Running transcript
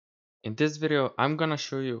In this video, I'm gonna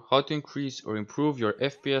show you how to increase or improve your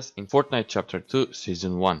FPS in Fortnite Chapter 2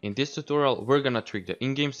 Season 1. In this tutorial, we're gonna tweak the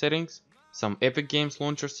in-game settings, some Epic Games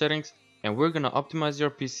launcher settings, and we're gonna optimize your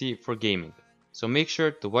PC for gaming. So make sure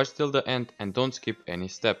to watch till the end and don't skip any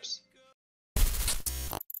steps.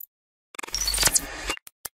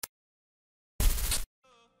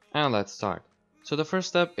 And let's start. So the first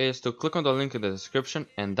step is to click on the link in the description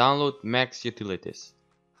and download Max Utilities.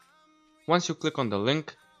 Once you click on the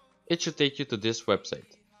link, it should take you to this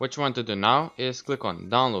website. What you want to do now is click on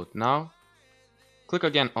Download Now, click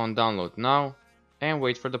again on Download Now, and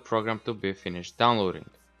wait for the program to be finished downloading.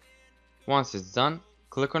 Once it's done,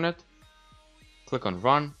 click on it, click on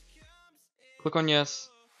Run, click on Yes,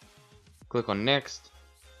 click on Next,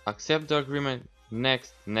 accept the agreement,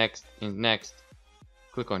 Next, Next, and Next,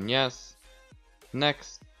 click on Yes,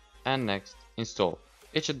 Next, and Next, Install.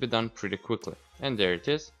 It should be done pretty quickly, and there it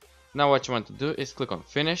is. Now what you want to do is click on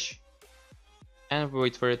Finish and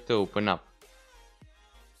wait for it to open up.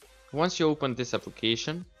 Once you open this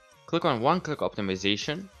application, click on one-click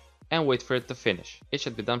optimization and wait for it to finish. It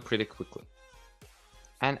should be done pretty quickly.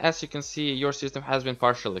 And as you can see, your system has been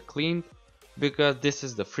partially cleaned. Because this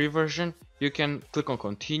is the free version, you can click on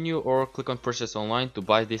continue or click on purchase online to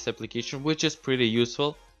buy this application, which is pretty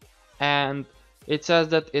useful. And it says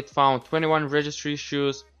that it found 21 registry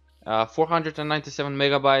issues, 497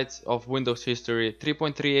 megabytes of Windows history,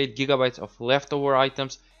 3.38 gigabytes of leftover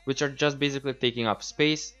items, which are just basically taking up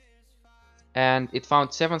space, and it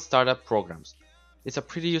found 7 startup programs. It's a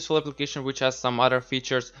pretty useful application which has some other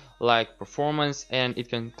features like performance, and it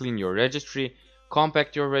can clean your registry,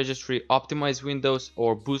 compact your registry, optimize Windows,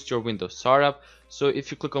 or boost your Windows startup. So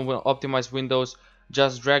if you click on optimize Windows,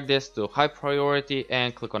 just drag this to high priority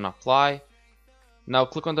and click on apply. Now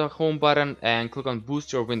click on the home button and click on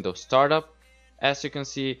boost your Windows startup. As you can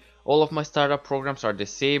see, all of my startup programs are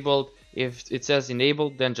disabled. If it says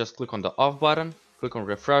enabled, then just click on the off button, click on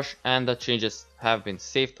refresh, and the changes have been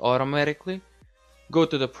saved automatically. Go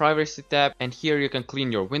to the privacy tab, and here you can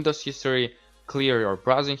clean your Windows history, clear your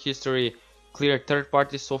browsing history, clear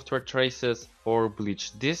third-party software traces, or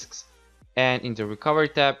bleach disks. And in the recovery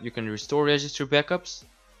tab, you can restore registry backups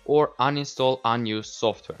or uninstall unused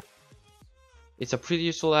software. It's a pretty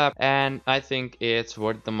useful app, and I think it's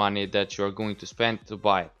worth the money that you're going to spend to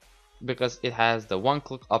buy it, because it has the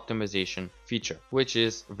one-click optimization feature, which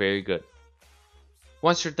is very good.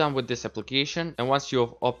 Once you're done with this application, and once you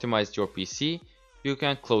have optimized your PC, you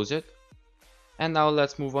can close it. And now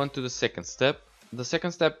let's move on to the second step. The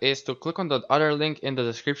second step is to click on the other link in the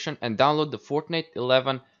description and download the Fortnite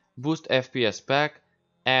 11 Boost FPS pack.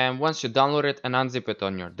 And once you download it and unzip it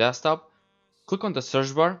on your desktop, click on the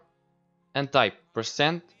search bar and type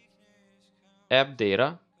 %appdata%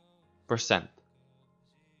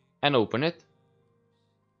 and open it.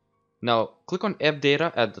 Now click on app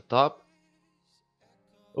data at the top,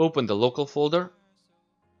 open the local folder,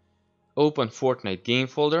 open Fortnite game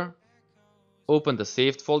folder, open the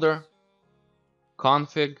saved folder,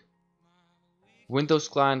 config, Windows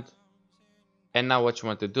client, and now what you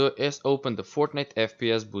want to do is open the Fortnite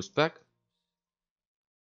FPS Boost pack.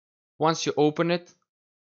 Once you open it,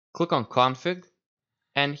 click on config,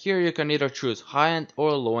 and here you can either choose high-end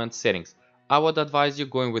or low-end settings. I would advise you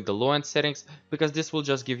going with the low-end settings because this will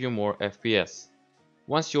just give you more FPS.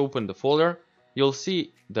 Once you open the folder, you'll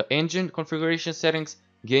see the engine configuration settings,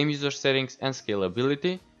 game user settings, and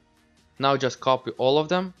scalability. Now just copy all of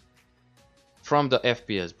them from the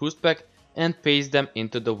FPS Boost pack and paste them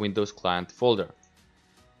into the Windows client folder.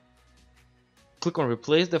 Click on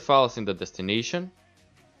replace the files in the destination,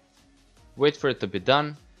 wait for it to be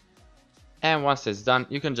done, and once it's done,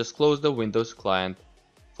 you can just close the Windows client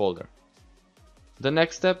folder. The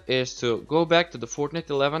next step is to go back to the Fortnite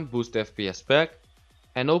 11 Boost FPS pack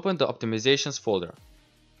and open the optimizations folder.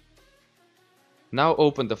 Now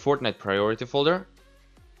open the Fortnite priority folder,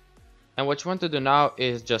 and what you want to do now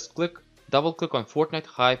is just double click on Fortnite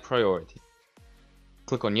high priority.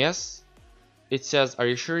 Click on yes. It says, are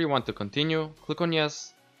you sure you want to continue? Click on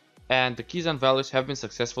yes, and the keys and values have been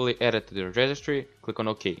successfully added to the registry. Click on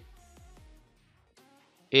OK.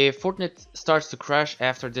 If Fortnite starts to crash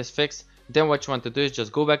after this fix, then what you want to do is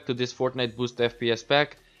just go back to this Fortnite Boost FPS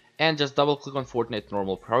pack and just double click on Fortnite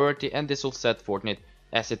normal priority, and this will set Fortnite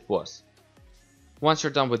as it was. Once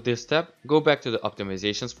you're done with this step, go back to the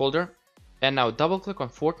optimizations folder and now double click on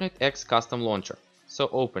Fortnite X custom launcher. So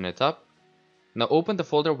open it up. Now open the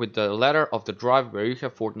folder with the letter of the drive where you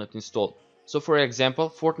have Fortnite installed. So for example,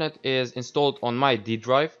 Fortnite is installed on my D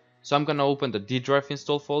drive, so I'm gonna open the D drive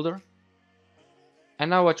install folder. And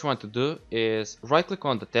now what you want to do is right click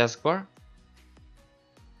on the taskbar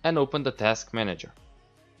and open the task manager.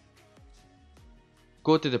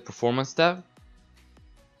 go to the Performance tab,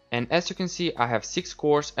 and as you can see I have 6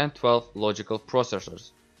 cores and 12 logical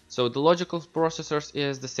processors. So the logical processors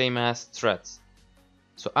is the same as threads.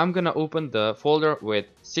 So I'm gonna open the folder with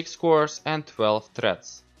 6 cores and 12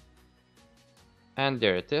 threads. And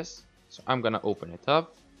there it is. So I'm gonna open it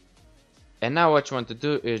up. And now what you want to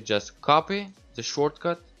do is just copy the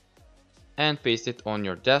shortcut and paste it on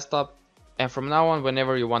your desktop. And from now on,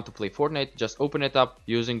 whenever you want to play Fortnite, just open it up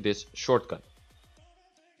using this shortcut.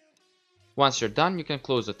 Once you're done, you can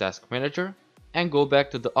close the task manager and go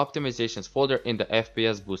back to the optimizations folder in the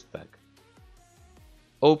FPS Boost pack.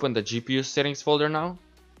 Open the GPU settings folder now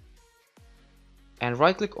and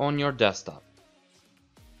right click on your desktop.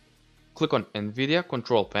 Click on Nvidia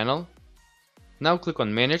control panel. Now click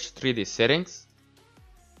on Manage 3D settings.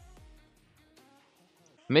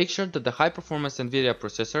 Make sure that the high performance Nvidia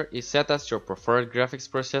processor is set as your preferred graphics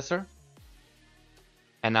processor.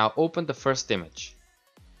 And now open the first image.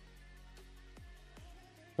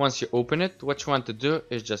 Once you open it, what you want to do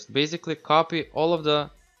is just basically copy all of the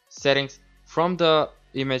settings from the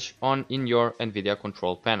image in your Nvidia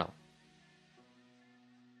control panel.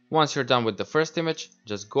 Once you're done with the first image,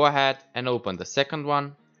 just go ahead and open the second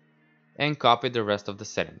one and copy the rest of the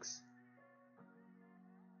settings.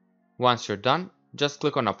 Once you're done, just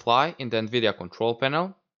click on Apply in the Nvidia control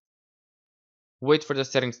panel. Wait for the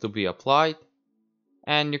settings to be applied,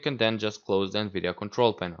 and you can then just close the Nvidia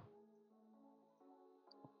control panel.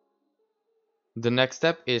 The next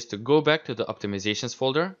step is to go back to the optimizations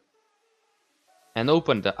folder and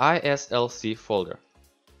open the ISLC folder.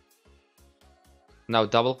 Now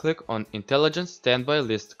double click on Intelligent Standby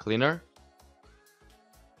List Cleaner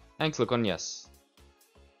and click on Yes.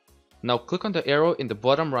 Now click on the arrow in the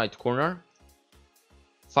bottom right corner.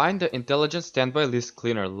 Find the Intelligent Standby List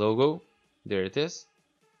Cleaner logo, there it is,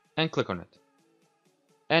 and click on it.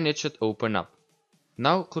 And it should open up.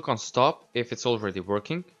 Now click on Stop if it's already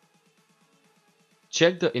working.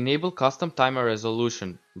 Check the Enable Custom Timer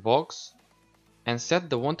Resolution box and set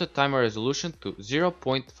the wanted timer resolution to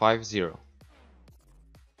 0.50.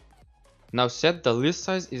 Now set the list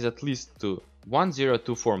size is at least to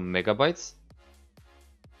 1024 megabytes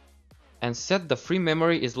and set the free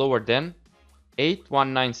memory is lower than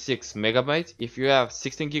 8196 megabytes if you have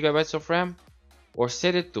 16 gigabytes of RAM, or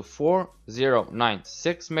set it to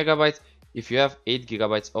 4096 megabytes if you have 8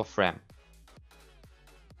 gigabytes of RAM.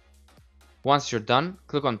 Once you're done,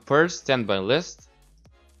 click on Purge Standby List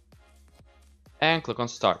and click on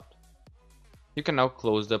Start. You can now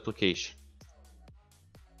close the application.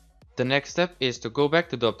 The next step is to go back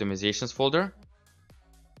to the optimizations folder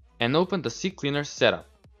and open the CCleaner setup.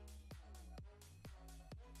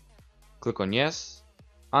 Click on Yes,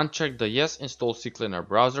 uncheck the Yes Install CCleaner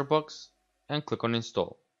browser box and click on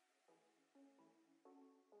Install.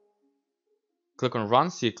 Click on Run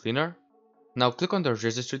CCleaner. Now click on the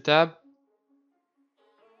Registry tab.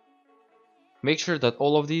 Make sure that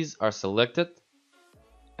all of these are selected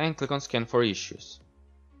and click on Scan for issues.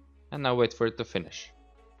 And now wait for it to finish.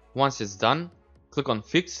 Once it's done, click on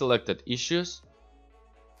Fix Selected Issues,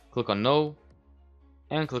 click on No,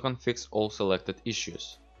 and click on Fix All Selected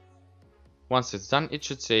Issues. Once it's done, it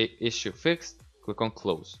should say Issue Fixed, click on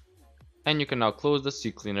Close. And you can now close the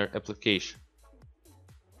CCleaner application.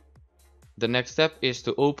 The next step is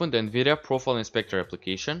to open the Nvidia Profile Inspector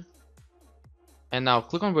application. And now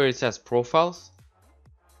click on where it says Profiles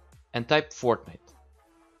and type Fortnite.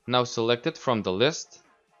 Now select it from the list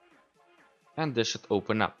and this should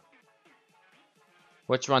open up.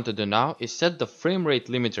 What you want to do now is set the frame rate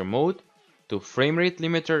limiter mode to frame rate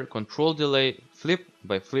limiter control delay flip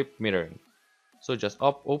by flip metering. So just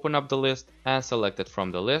open up the list and select it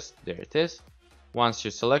from the list. There it is. Once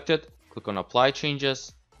you select it, click on Apply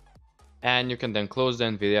Changes and you can then close the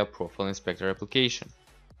Nvidia Profile Inspector application.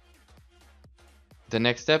 The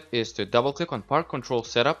next step is to double click on Part Control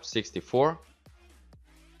Setup 64.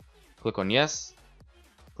 Click on Yes,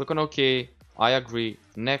 click on OK, I agree,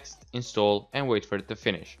 next, install, and wait for it to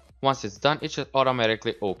finish. Once it's done, it should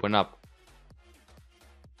automatically open up.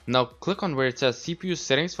 Now click on where it says CPU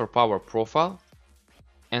settings for power profile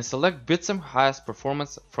and select Bitsum highest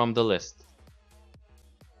performance from the list.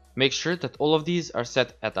 Make sure that all of these are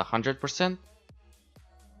set at 100%.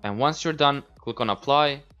 And once you're done, click on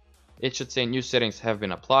Apply. It should say new settings have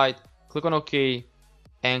been applied. Click on OK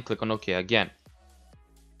and click on OK again.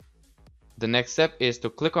 The next step is to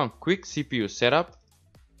click on Quick CPU Setup.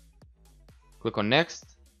 Click on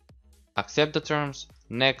Next, accept the terms,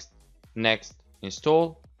 Next, Next,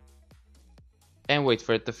 Install, and wait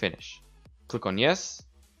for it to finish. Click on Yes,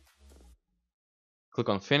 click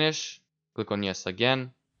on Finish, click on Yes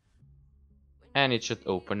again, and it should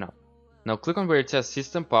open up. Now click on where it says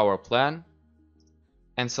System Power Plan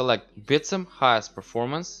and select Bitsum Highest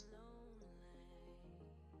Performance.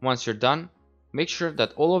 Once you're done, make sure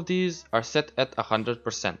that all of these are set at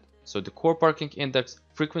 100%. So the Core Parking Index,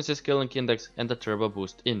 Frequency Scaling Index, and the Turbo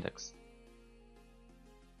Boost Index.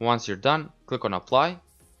 Once you're done, click on Apply.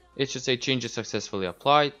 It should say Changes Successfully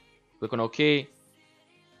Applied. Click on OK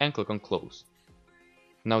and click on Close.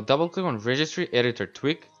 Now double click on Registry Editor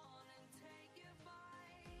Tweak.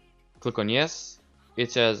 Click on Yes.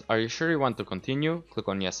 It says, are you sure you want to continue? Click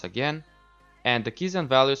on Yes again. And the keys and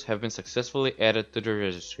values have been successfully added to the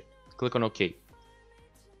registry. Click on OK.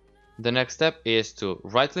 The next step is to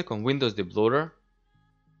right click on Windows debootloader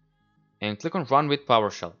and click on Run with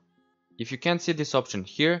PowerShell. If you can't see this option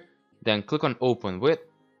here, then click on Open with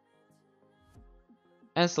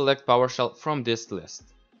and select PowerShell from this list.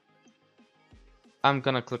 I'm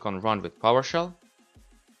gonna click on Run with PowerShell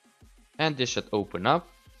and this should open up.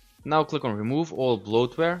 Now click on Remove all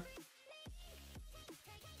bloatware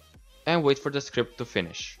and wait for the script to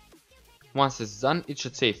finish. Once it's done, it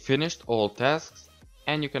should say Finished all tasks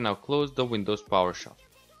and you can now close the Windows PowerShell.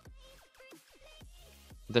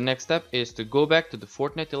 The next step is to go back to the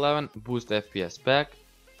Fortnite 11 Boost FPS pack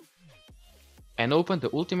and open the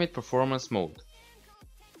Ultimate Performance mode.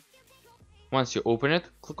 Once you open it,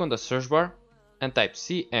 click on the search bar and type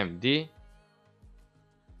CMD,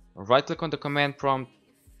 right click on the command prompt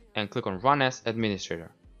and click on Run as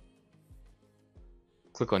Administrator.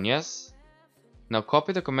 Click on Yes. Now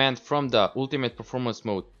copy the command from the Ultimate Performance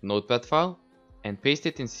mode notepad file and paste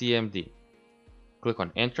it in CMD. Click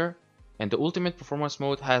on Enter and the Ultimate Performance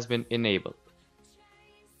mode has been enabled.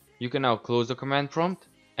 You can now close the command prompt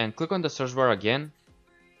and click on the search bar again,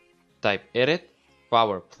 type Edit,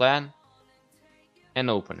 Power Plan and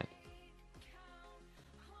open it.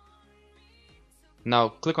 Now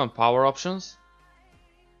click on Power Options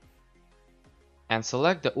and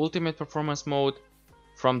select the Ultimate Performance mode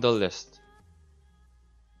from the list.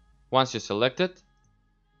 Once you select it,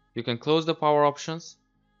 you can close the power options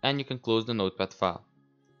and you can close the notepad file.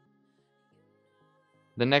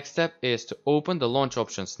 The next step is to open the launch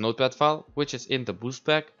options notepad file, which is in the Boost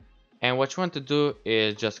pack, and what you want to do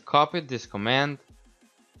is just copy this command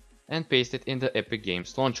and paste it in the Epic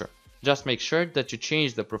Games launcher. Just make sure that you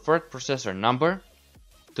change the preferred processor number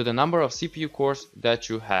to the number of CPU cores that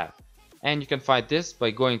you have, and you can find this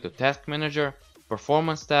by going to Task Manager,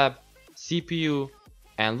 Performance tab, CPU,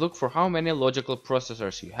 and look for how many logical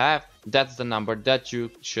processors you have. That's the number that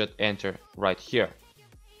you should enter right here.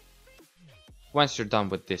 Once you're done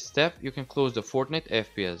with this step, you can close the Fortnite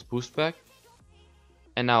FPS Boost pack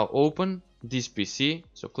and now open this PC.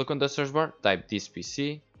 So click on the search bar, type this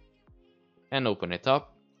PC and open it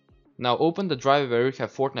up. Now open the drive where you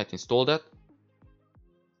have Fortnite installed at.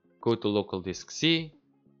 Go to local disk C,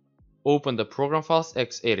 open the program files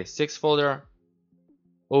x86 folder,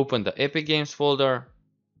 open the Epic Games folder,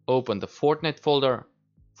 open the Fortnite folder,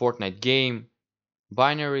 Fortnite game,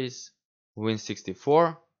 binaries,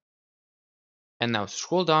 Win64, and now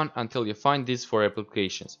scroll down until you find these 4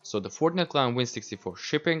 applications. So the Fortnite Client Win64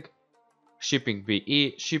 Shipping, Shipping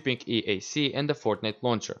BE, Shipping EAC, and the Fortnite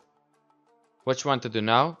Launcher. What you want to do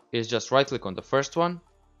now is just right click on the first one,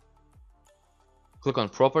 click on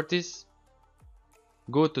Properties,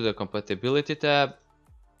 go to the Compatibility tab,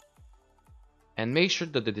 and make sure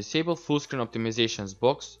that the Disable Full Screen Optimizations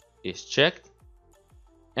box is checked.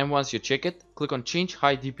 And once you check it, click on Change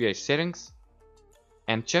High DPI Settings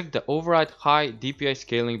and check the Override High DPI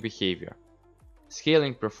Scaling Behavior.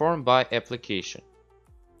 Scaling performed by application.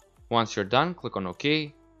 Once you're done, click on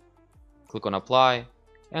OK, click on Apply,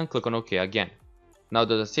 and click on OK again. Now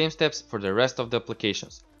do the same steps for the rest of the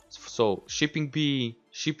applications. So Shipping BE,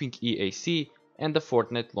 Shipping EAC, and the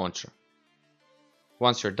Fortnite Launcher.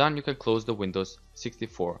 Once you're done, you can close the Windows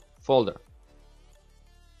 64 folder.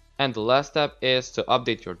 And the last step is to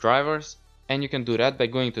update your drivers, and you can do that by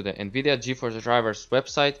going to the Nvidia GeForce Drivers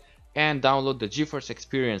website and download the GeForce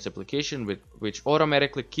Experience application which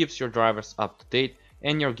automatically keeps your drivers up to date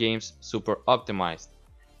and your games super optimized.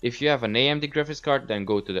 If you have an AMD graphics card, then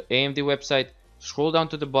go to the AMD website, scroll down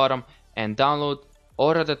to the bottom and download,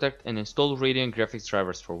 auto detect and install Radeon graphics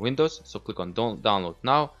drivers for Windows. So click on download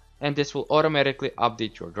now and this will automatically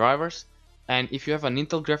update your drivers. And if you have an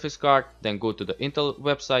Intel graphics card, then go to the Intel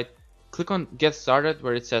website, click on Get Started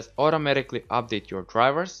where it says automatically update your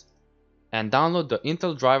drivers and download the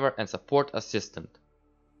Intel Driver and Support Assistant.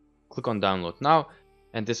 Click on download now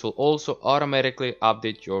and this will also automatically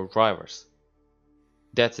update your drivers.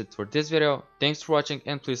 That's it for this video. Thanks for watching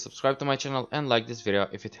and please subscribe to my channel and like this video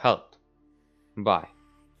if it helped. Bye.